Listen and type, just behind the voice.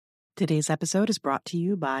Today's episode is brought to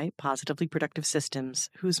you by Positively Productive Systems,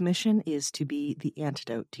 whose mission is to be the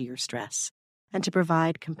antidote to your stress and to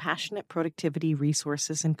provide compassionate productivity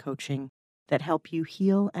resources and coaching that help you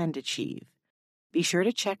heal and achieve. Be sure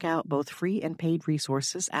to check out both free and paid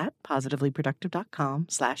resources at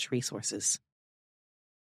positivelyproductive.com/resources.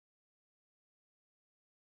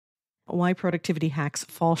 Why productivity hacks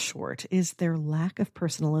fall short is their lack of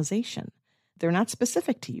personalization. They're not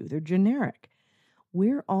specific to you, they're generic.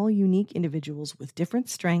 We're all unique individuals with different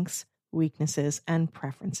strengths, weaknesses, and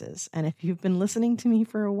preferences. And if you've been listening to me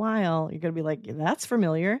for a while, you're going to be like, that's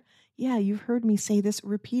familiar. Yeah, you've heard me say this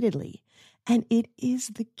repeatedly. And it is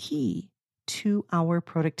the key to our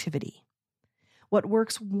productivity. What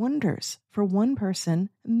works wonders for one person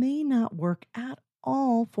may not work at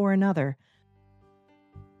all for another.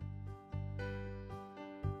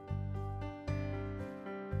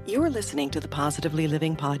 You're listening to the Positively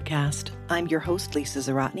Living Podcast. I'm your host, Lisa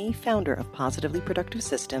Zawrotny, founder of Positively Productive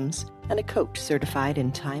Systems and a coach certified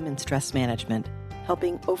in time and stress management,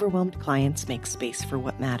 helping overwhelmed clients make space for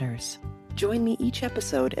what matters. Join me each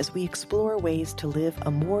episode as we explore ways to live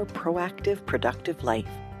a more proactive, productive life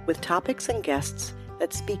with topics and guests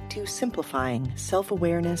that speak to simplifying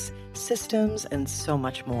self-awareness, systems, and so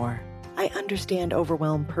much more. I understand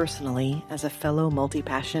overwhelm personally as a fellow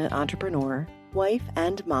multi-passionate entrepreneur, wife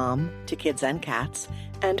and mom to kids and cats,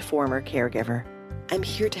 and former caregiver. I'm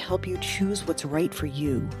here to help you choose what's right for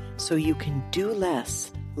you so you can do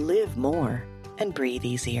less, live more, and breathe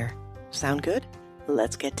easier. Sound good?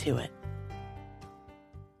 Let's get to it.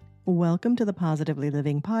 Welcome to the Positively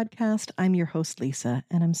Living Podcast. I'm your host, Lisa,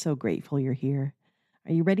 and I'm so grateful you're here.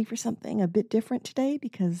 Are you ready for something a bit different today?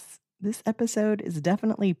 Because this episode is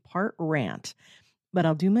definitely part rant. But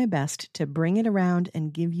I'll do my best to bring it around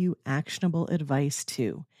and give you actionable advice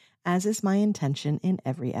too, as is my intention in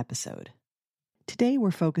every episode. Today we're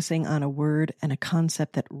focusing on a word and a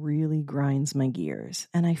concept that really grinds my gears,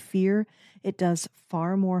 and I fear it does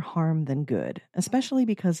far more harm than good, especially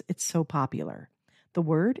because it's so popular. The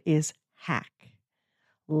word is hack.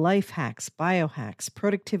 Life hacks, biohacks,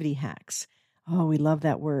 productivity hacks. Oh, we love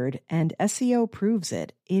that word, and SEO proves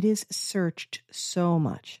it. It is searched so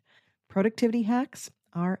much. Productivity hacks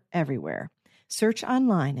are everywhere. Search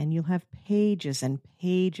online and you'll have pages and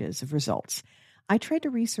pages of results. I tried to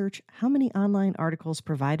research how many online articles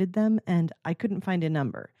provided them, and I couldn't find a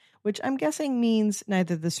number, which I'm guessing means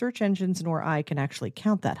neither the search engines nor I can actually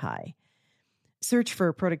count that high. Search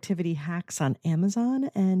for productivity hacks on Amazon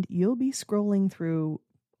and you'll be scrolling through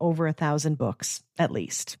over 1,000 books, at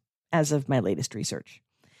least, as of my latest research.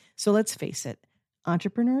 So let's face it.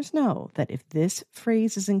 Entrepreneurs know that if this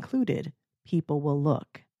phrase is included, people will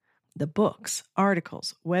look. The books,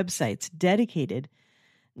 articles, websites dedicated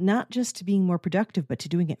not just to being more productive, but to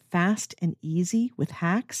doing it fast and easy with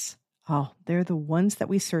hacks, they're the ones that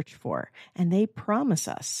we search for, and they promise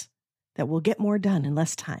us that we'll get more done in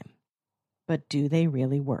less time. But do they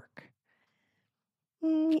really work?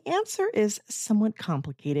 The answer is somewhat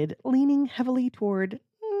complicated, leaning heavily toward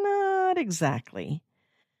not exactly.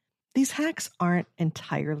 These hacks aren't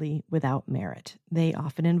entirely without merit. They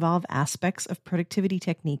often involve aspects of productivity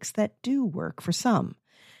techniques that do work for some.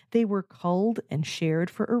 They were culled and shared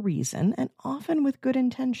for a reason, and often with good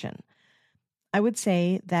intention. I would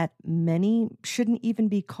say that many shouldn't even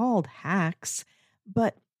be called hacks,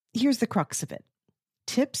 but here's the crux of it.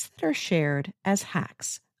 Tips that are shared as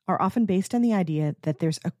hacks are often based on the idea that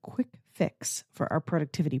there's a quick fix for our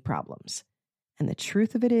productivity problems. And the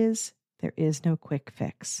truth of it is, there is no quick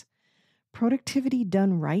fix. Productivity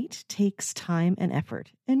done right takes time and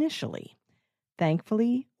effort initially.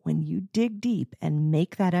 Thankfully, when you dig deep and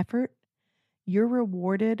make that effort, you're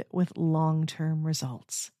rewarded with long-term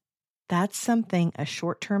results. That's something a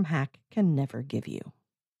short-term hack can never give you.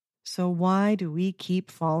 So why do we keep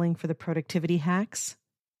falling for the productivity hacks?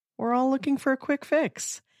 We're all looking for a quick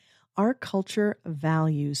fix. Our culture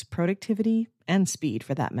values productivity and speed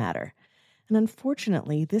for that matter. And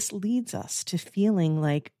unfortunately, this leads us to feeling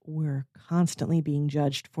like we're constantly being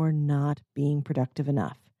judged for not being productive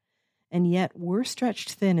enough. And yet we're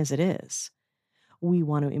stretched thin as it is. We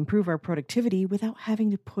want to improve our productivity without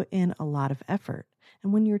having to put in a lot of effort.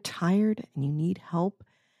 And when you're tired and you need help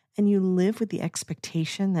and you live with the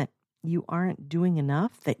expectation that you aren't doing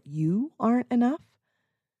enough, that you aren't enough,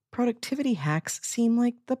 productivity hacks seem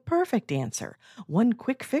like the perfect answer. One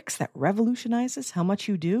quick fix that revolutionizes how much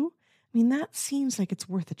you do. I mean, that seems like it's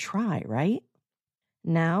worth a try, right?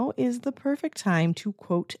 Now is the perfect time to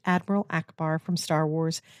quote Admiral Akbar from Star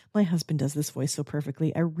Wars. My husband does this voice so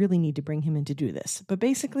perfectly, I really need to bring him in to do this. But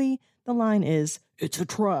basically, the line is, "It's a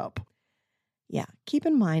trap." Yeah, keep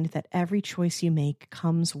in mind that every choice you make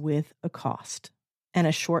comes with a cost, and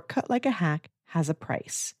a shortcut like a hack has a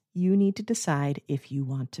price. You need to decide if you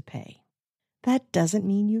want to pay. That doesn't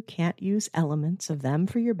mean you can't use elements of them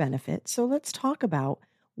for your benefit, so let's talk about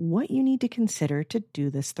what you need to consider to do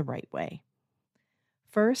this the right way.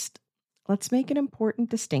 First, let's make an important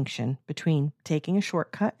distinction between taking a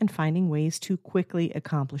shortcut and finding ways to quickly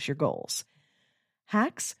accomplish your goals.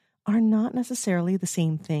 Hacks are not necessarily the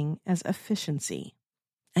same thing as efficiency.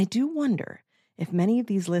 I do wonder if many of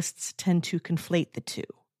these lists tend to conflate the two.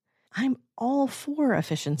 I'm all for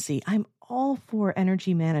efficiency. I'm all for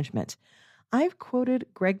energy management. I've quoted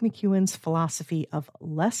Greg McKeown's philosophy of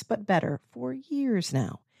less but better for years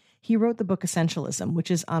now. He wrote the book Essentialism,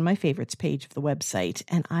 which is on my favorites page of the website,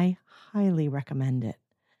 and I highly recommend it.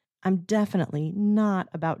 I'm definitely not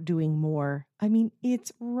about doing more. I mean,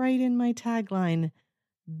 it's right in my tagline,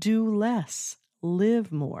 do less,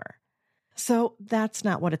 live more. So that's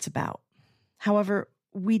not what it's about. However,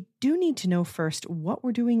 we do need to know first what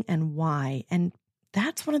we're doing and why, and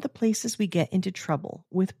that's one of the places we get into trouble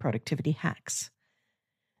with productivity hacks.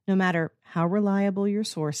 No matter how reliable your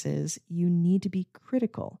source is, you need to be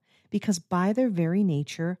critical because by their very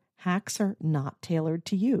nature, hacks are not tailored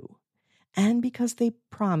to you. And because they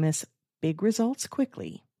promise big results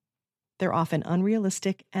quickly, they're often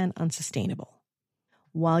unrealistic and unsustainable.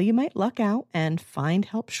 While you might luck out and find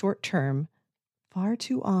help short term, far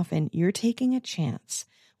too often you're taking a chance,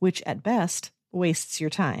 which at best wastes your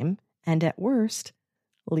time and at worst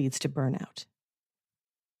leads to burnout.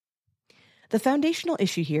 The foundational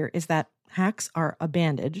issue here is that hacks are a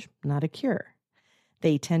bandage, not a cure.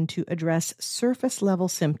 They tend to address surface-level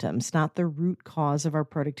symptoms, not the root cause of our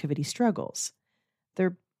productivity struggles.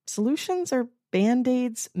 Their solutions are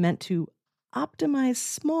band-aids meant to optimize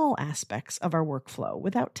small aspects of our workflow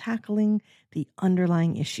without tackling the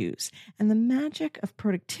underlying issues. And the magic of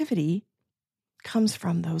productivity comes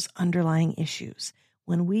from those underlying issues.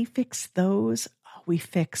 When we fix those, we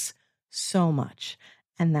fix so much.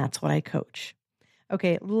 And that's what I coach.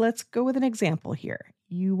 Okay, let's go with an example here.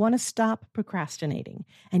 You want to stop procrastinating,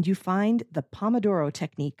 and you find the Pomodoro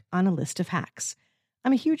technique on a list of hacks.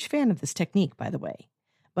 I'm a huge fan of this technique, by the way,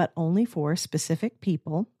 but only for specific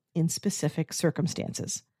people in specific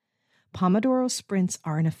circumstances. Pomodoro sprints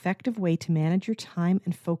are an effective way to manage your time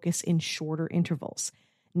and focus in shorter intervals.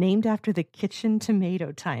 Named after the kitchen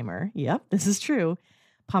tomato timer, yep, this is true,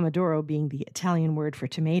 Pomodoro being the Italian word for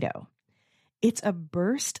tomato. It's a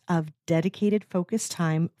burst of dedicated focused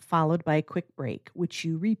time followed by a quick break, which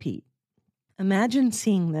you repeat. Imagine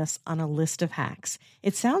seeing this on a list of hacks.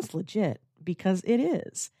 It sounds legit because it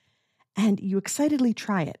is. And you excitedly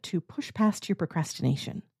try it to push past your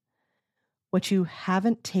procrastination. What you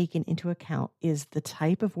haven't taken into account is the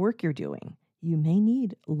type of work you're doing. You may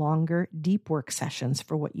need longer, deep work sessions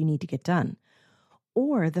for what you need to get done.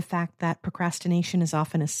 Or the fact that procrastination is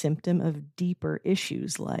often a symptom of deeper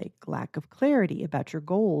issues like lack of clarity about your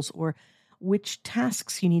goals or which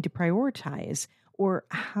tasks you need to prioritize or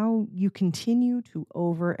how you continue to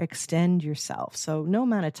overextend yourself. So no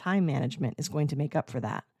amount of time management is going to make up for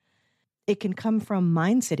that. It can come from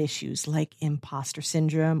mindset issues like imposter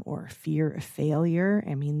syndrome or fear of failure.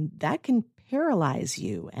 I mean, that can paralyze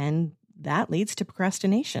you and that leads to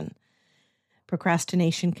procrastination.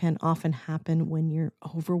 Procrastination can often happen when you're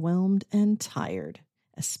overwhelmed and tired,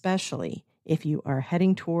 especially if you are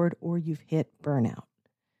heading toward or you've hit burnout.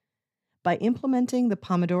 By implementing the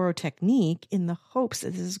Pomodoro technique in the hopes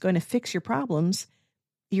that this is going to fix your problems,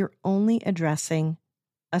 you're only addressing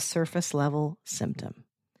a surface level symptom.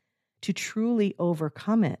 To truly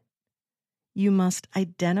overcome it, you must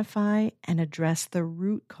identify and address the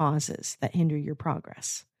root causes that hinder your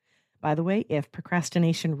progress. By the way, if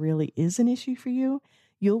procrastination really is an issue for you,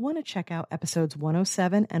 you'll want to check out episodes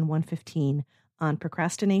 107 and 115 on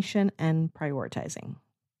procrastination and prioritizing.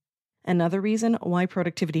 Another reason why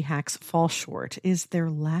productivity hacks fall short is their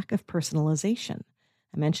lack of personalization.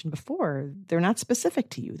 I mentioned before, they're not specific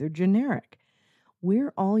to you, they're generic.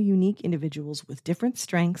 We're all unique individuals with different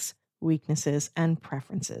strengths, weaknesses, and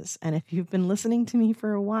preferences. And if you've been listening to me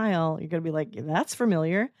for a while, you're going to be like, that's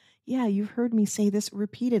familiar. Yeah, you've heard me say this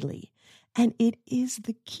repeatedly. And it is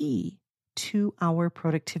the key to our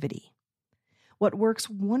productivity. What works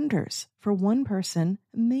wonders for one person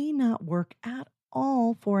may not work at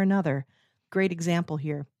all for another. Great example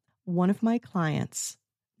here. One of my clients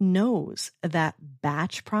knows that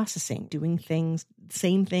batch processing, doing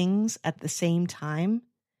same things at the same time,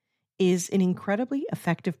 is an incredibly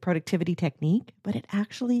effective productivity technique, but it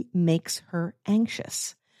actually makes her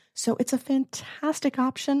anxious. So it's a fantastic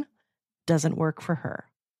option, doesn't work for her.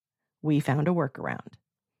 We found a workaround.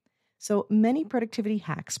 So many productivity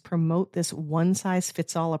hacks promote this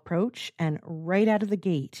one-size-fits-all approach, and right out of the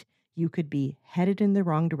gate, you could be headed in the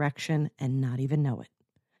wrong direction and not even know it.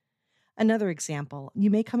 Another example, you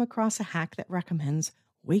may come across a hack that recommends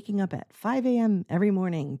waking up at 5 a.m. every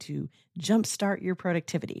morning to jumpstart your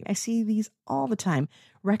productivity. I see these all the time,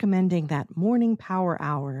 recommending that morning power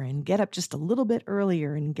hour and get up just a little bit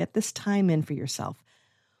earlier and get this time in for yourself.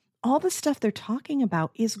 All the stuff they're talking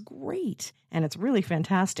about is great, and it's really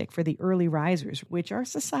fantastic for the early risers, which our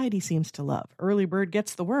society seems to love. Early bird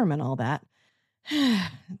gets the worm and all that.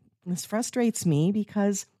 This frustrates me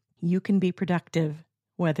because you can be productive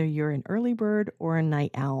whether you're an early bird or a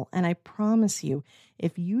night owl. And I promise you,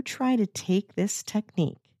 if you try to take this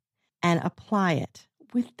technique and apply it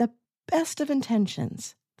with the best of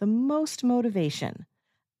intentions, the most motivation,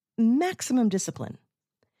 maximum discipline,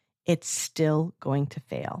 it's still going to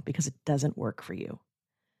fail because it doesn't work for you.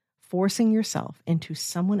 Forcing yourself into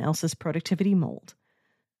someone else's productivity mold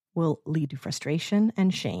will lead to frustration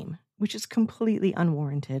and shame, which is completely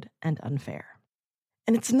unwarranted and unfair.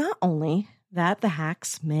 And it's not only that the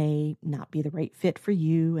hacks may not be the right fit for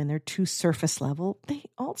you and they're too surface level, they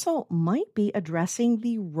also might be addressing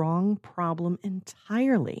the wrong problem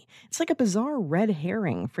entirely. It's like a bizarre red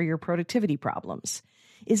herring for your productivity problems.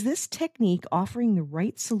 Is this technique offering the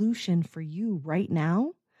right solution for you right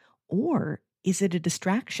now? Or is it a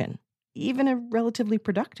distraction, even a relatively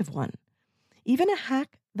productive one? Even a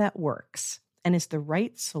hack that works and is the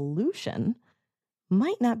right solution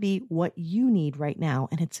might not be what you need right now,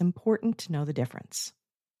 and it's important to know the difference.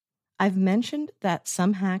 I've mentioned that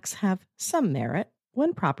some hacks have some merit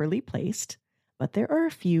when properly placed, but there are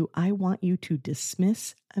a few I want you to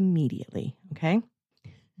dismiss immediately, okay?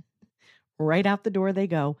 Right out the door they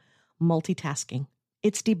go. Multitasking.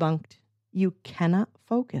 It's debunked. You cannot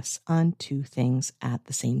focus on two things at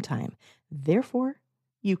the same time. Therefore,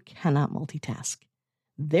 you cannot multitask.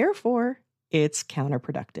 Therefore, it's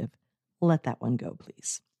counterproductive. Let that one go,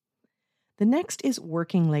 please. The next is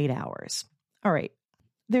working late hours. All right,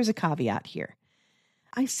 there's a caveat here.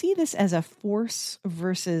 I see this as a force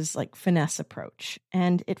versus finesse approach,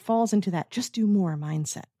 and it falls into that just do more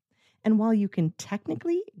mindset. And while you can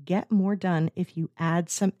technically get more done if you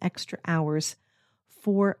add some extra hours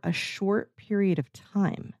for a short period of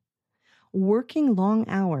time, working long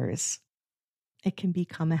hours, it can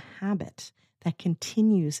become a habit that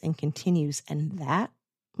continues, and that,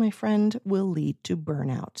 my friend, will lead to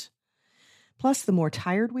burnout. Plus, the more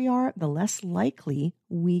tired we are, the less likely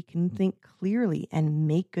we can think clearly and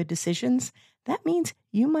make good decisions. That means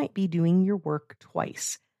you might be doing your work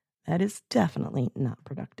twice. That is definitely not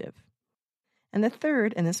productive. And the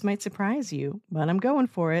third, and this might surprise you, but I'm going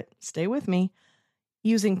for it, stay with me,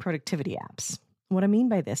 using productivity apps. What I mean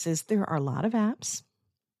by this is there are a lot of apps.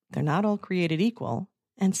 They're not all created equal,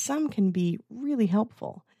 and some can be really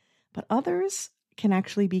helpful, but others can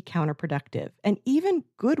actually be counterproductive, and even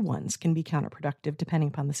good ones can be counterproductive depending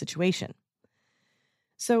upon the situation.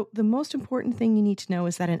 So the most important thing you need to know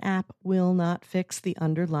is that an app will not fix the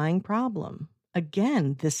underlying problem.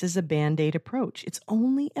 Again, this is a Band-Aid approach. It's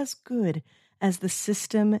only as good as the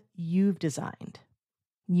system you've designed.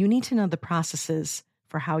 You need to know the processes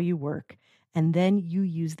for how you work, and then you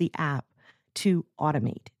use the app to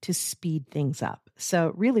automate, to speed things up.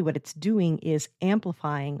 So really what it's doing is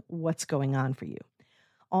amplifying what's going on for you.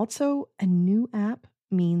 Also, a new app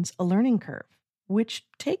means a learning curve, which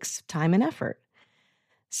takes time and effort.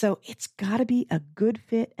 So it's got to be a good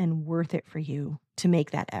fit and worth it for you to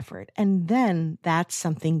make that effort. And then that's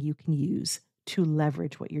something you can use to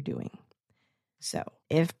leverage what you're doing. So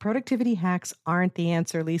if productivity hacks aren't the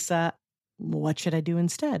answer, Lisa, what should I do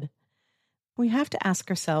instead? We have to ask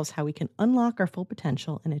ourselves how we can unlock our full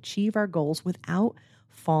potential and achieve our goals without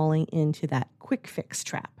falling into that quick fix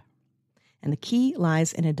trap. And the key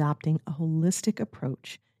lies in adopting a holistic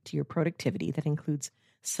approach to your productivity that includes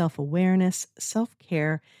self-awareness,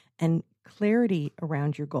 self-care, and clarity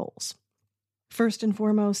around your goals. First and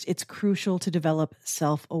foremost, it's crucial to develop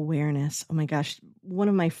self-awareness. Oh my gosh, one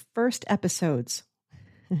of my first episodes,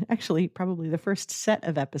 actually probably the first set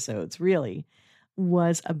of episodes really,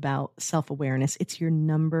 was about self-awareness. It's your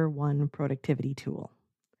number one productivity tool.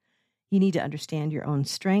 You need to understand your own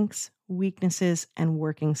strengths, weaknesses, and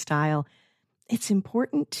working style. It's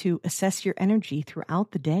important to assess your energy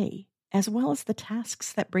throughout the day, as well as the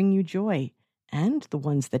tasks that bring you joy and the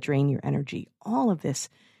ones that drain your energy. All of this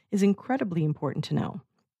is incredibly important to know.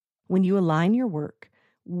 When you align your work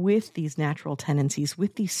with these natural tendencies,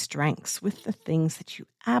 with these strengths, with the things that you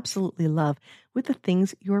absolutely love, with the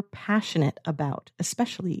things you're passionate about,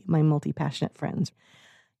 especially my multi-passionate friends,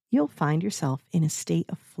 you'll find yourself in a state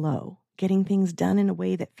of flow, getting things done in a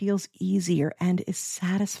way that feels easier and is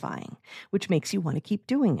satisfying, which makes you want to keep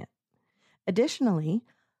doing it. Additionally,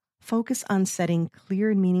 focus on setting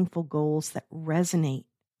clear and meaningful goals that resonate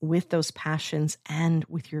with those passions and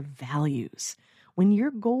with your values. When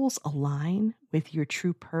your goals align with your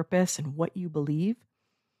true purpose and what you believe,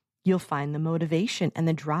 you'll find the motivation and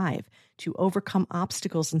the drive to overcome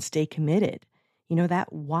obstacles and stay committed. You know,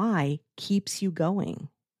 that why keeps you going,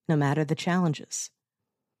 no matter the challenges.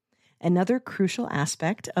 Another crucial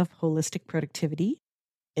aspect of holistic productivity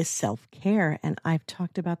is self-care. And I've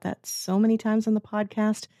talked about that so many times on the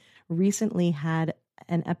podcast. Recently had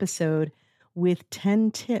an episode with 10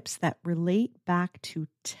 tips that relate back to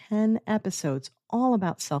 10 episodes all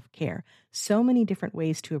about self-care. So many different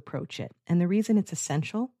ways to approach it. And the reason it's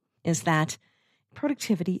essential is that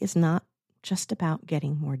productivity is not just about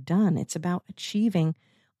getting more done. It's about achieving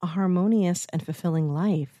a harmonious and fulfilling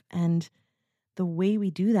life. And the way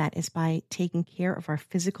we do that is by taking care of our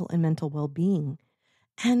physical and mental well-being.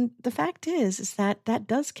 And the fact is that that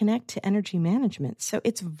does connect to energy management. So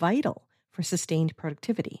it's vital for sustained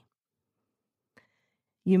productivity.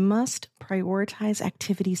 You must prioritize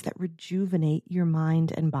activities that rejuvenate your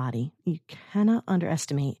mind and body. You cannot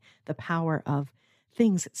underestimate the power of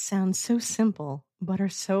things that sound so simple, but are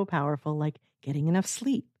so powerful, like getting enough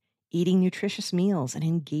sleep, eating nutritious meals, and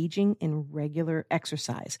engaging in regular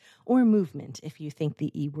exercise or movement if you think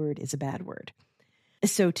the E word is a bad word.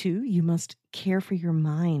 So too, you must care for your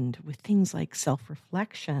mind with things like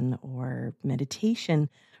self-reflection or meditation,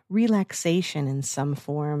 relaxation in some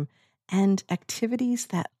form, and activities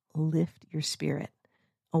that lift your spirit.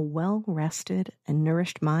 A well-rested and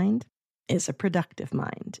nourished mind is a productive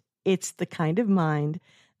mind. It's the kind of mind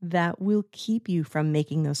that will keep you from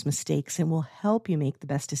making those mistakes and will help you make the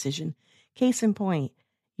best decision. Case in point,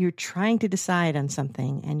 you're trying to decide on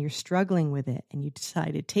something and you're struggling with it, and you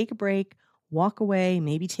decide to take a break, walk away,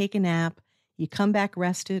 maybe take a nap. You come back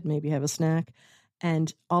rested, maybe have a snack,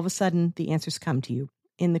 and all of a sudden the answers come to you.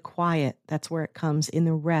 In the quiet, that's where it comes. In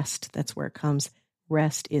the rest, that's where it comes.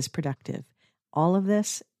 Rest is productive. All of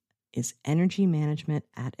this is energy management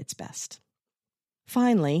at its best.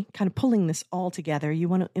 Finally, kind of pulling this all together, you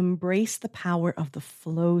want to embrace the power of the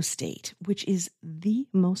flow state, which is the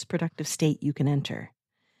most productive state you can enter.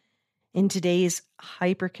 In today's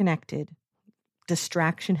hyper-connected,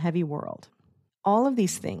 distraction-heavy world, all of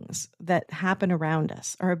these things that happen around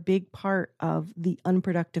us are a big part of the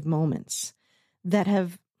unproductive moments that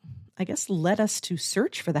have, I guess, led us to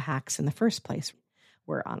search for the hacks in the first place.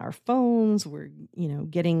 We're on our phones, we're,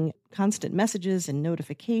 getting constant messages and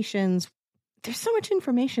notifications. There's so much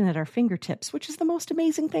information at our fingertips, which is the most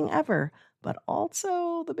amazing thing ever, but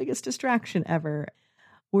also the biggest distraction ever.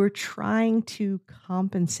 We're trying to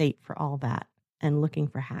compensate for all that and looking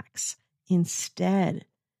for hacks. Instead,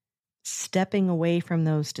 stepping away from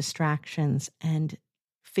those distractions and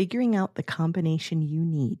figuring out the combination you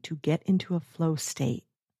need to get into a flow state,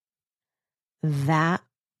 that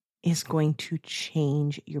is going to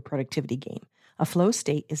change your productivity game. A flow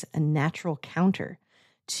state is a natural counter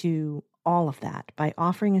to all of that by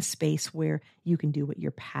offering a space where you can do what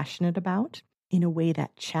you're passionate about in a way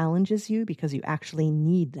that challenges you, because you actually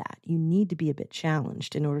need that. You need to be a bit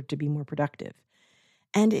challenged in order to be more productive.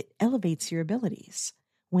 And it elevates your abilities.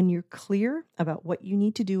 When you're clear about what you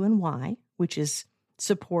need to do and why, which is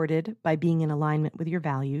supported by being in alignment with your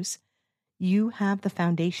values, you have the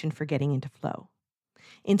foundation for getting into flow.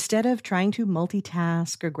 Instead of trying to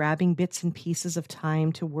multitask or grabbing bits and pieces of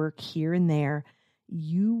time to work here and there,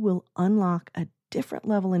 you will unlock a different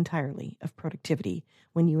level entirely of productivity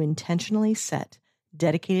when you intentionally set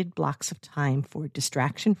dedicated blocks of time for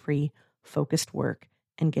distraction-free, focused work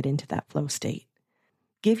and get into that flow state.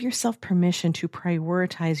 Give yourself permission to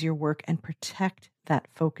prioritize your work and protect that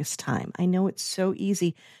focus time. I know it's so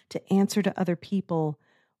easy to answer to other people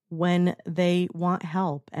when they want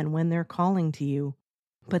help and when they're calling to you,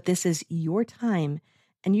 but this is your time,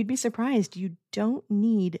 and you'd be surprised you don't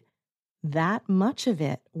need that much of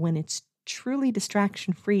it when it's truly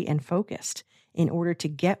distraction-free and focused in order to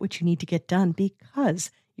get what you need to get done,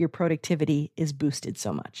 because your productivity is boosted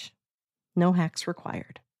so much. No hacks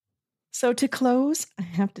required. So to close, I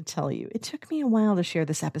have to tell you, it took me a while to share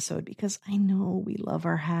this episode because I know we love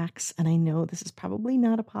our hacks, and I know this is probably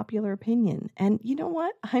not a popular opinion. And you know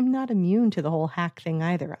what? I'm not immune to the whole hack thing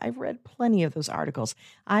either. I've read plenty of those articles.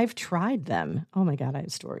 I've tried them. Oh my God, I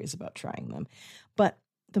have stories about trying them. But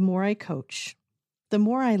the more I coach, the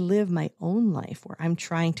more I live my own life where I'm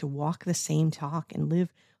trying to walk the same talk and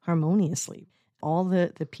live harmoniously. All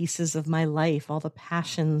the pieces of my life, all the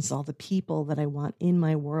passions, all the people that I want in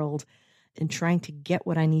my world and trying to get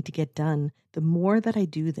what I need to get done, the more that I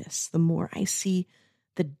do this, the more I see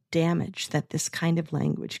the damage that this kind of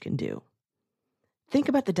language can do. Think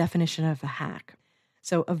about the definition of a hack.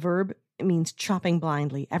 So a verb means chopping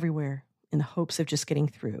blindly everywhere in the hopes of just getting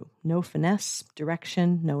through. No finesse,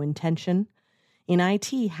 direction, no intention. In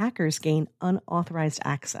IT, hackers gain unauthorized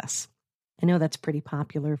access. I know that's pretty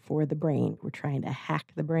popular for the brain. We're trying to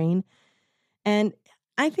hack the brain. And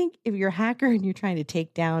I think if you're a hacker and you're trying to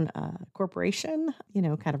take down a corporation,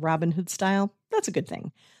 kind of Robin Hood style, that's a good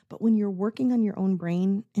thing. But when you're working on your own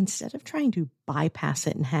brain, instead of trying to bypass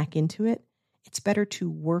it and hack into it, it's better to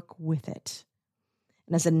work with it.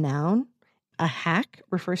 And as a noun, a hack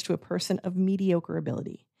refers to a person of mediocre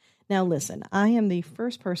ability. Now listen, I am the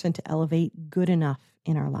first person to elevate good enough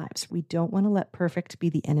in our lives. We don't want to let perfect be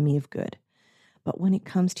the enemy of good. But when it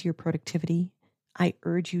comes to your productivity, I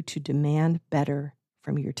urge you to demand better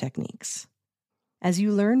from your techniques. As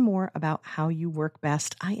you learn more about how you work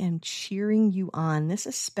best, I am cheering you on. This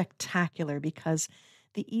is spectacular because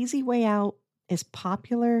the easy way out is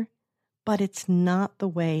popular, but it's not the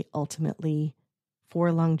way ultimately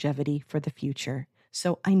for longevity for the future.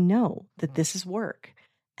 So I know that this is work,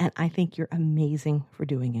 and I think you're amazing for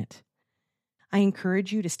doing it. I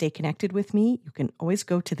encourage you to stay connected with me. You can always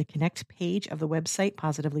go to the connect page of the website,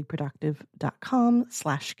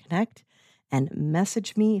 positivelyproductive.com/connect, and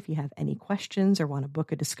message me if you have any questions or want to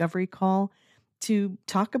book a discovery call to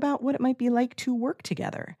talk about what it might be like to work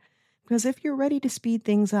together. Because if you're ready to speed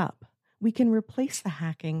things up, we can replace the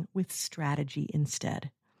hacking with strategy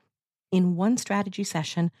instead. In one strategy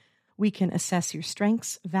session, we can assess your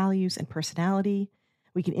strengths, values, and personality.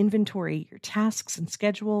 We can inventory your tasks and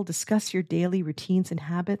schedule, discuss your daily routines and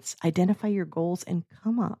habits, identify your goals, and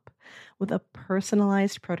come up with a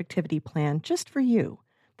personalized productivity plan just for you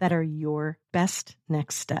that are your best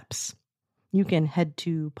next steps. You can head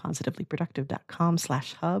to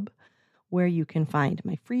positivelyproductive.com/hub, where you can find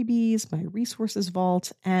my freebies, my resources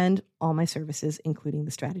vault, and all my services, including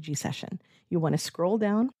the strategy session. You want to scroll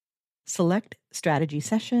down, select strategy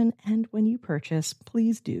session, and when you purchase,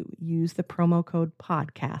 please do use the promo code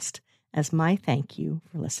podcast as my thank you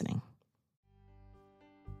for listening.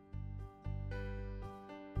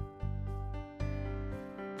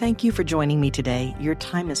 Thank you for joining me today. Your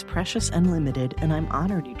time is precious and limited, and I'm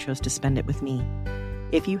honored you chose to spend it with me.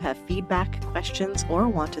 If you have feedback, questions, or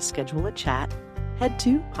want to schedule a chat, head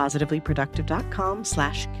to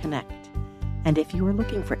positivelyproductive.com/connect. And if you are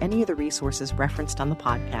looking for any of the resources referenced on the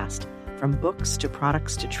podcast, from books to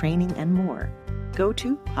products to training and more, go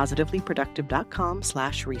to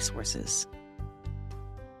positivelyproductive.com/resources.